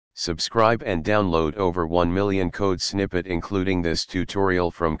Subscribe and download over 1 million code snippet including this tutorial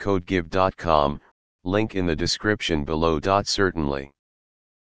from codegive.com, link in the description below. Certainly.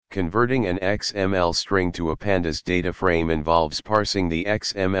 Converting an XML string to a Pandas data frame involves parsing the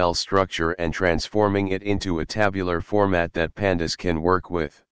XML structure and transforming it into a tabular format that Pandas can work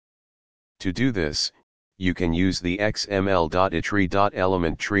with. To do this, you can use the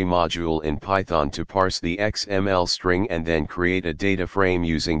xml.etree.ElementTree module in Python to parse the XML string and then create a data frame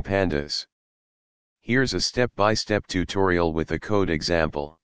using Pandas. Here's a step-by-step tutorial with a code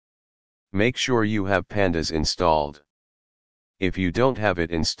example. Make sure you have Pandas installed. If you don't have it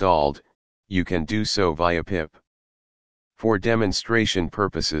installed, you can do so via pip. For demonstration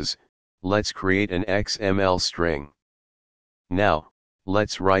purposes, let's create an XML string. Now,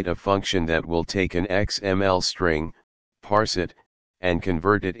 let's write a function that will take an XML string, parse it, and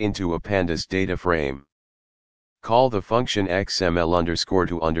convert it into a Pandas data frame. Call the function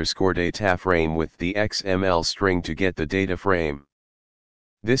xml_to_DataFrame with the XML string to get the data frame.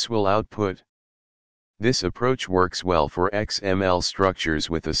 This will output. This approach works well for XML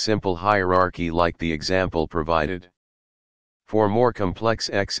structures with a simple hierarchy like the example provided. For more complex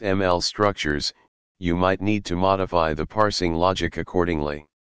XML structures, you might need to modify the parsing logic accordingly.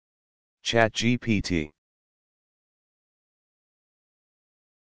 ChatGPT.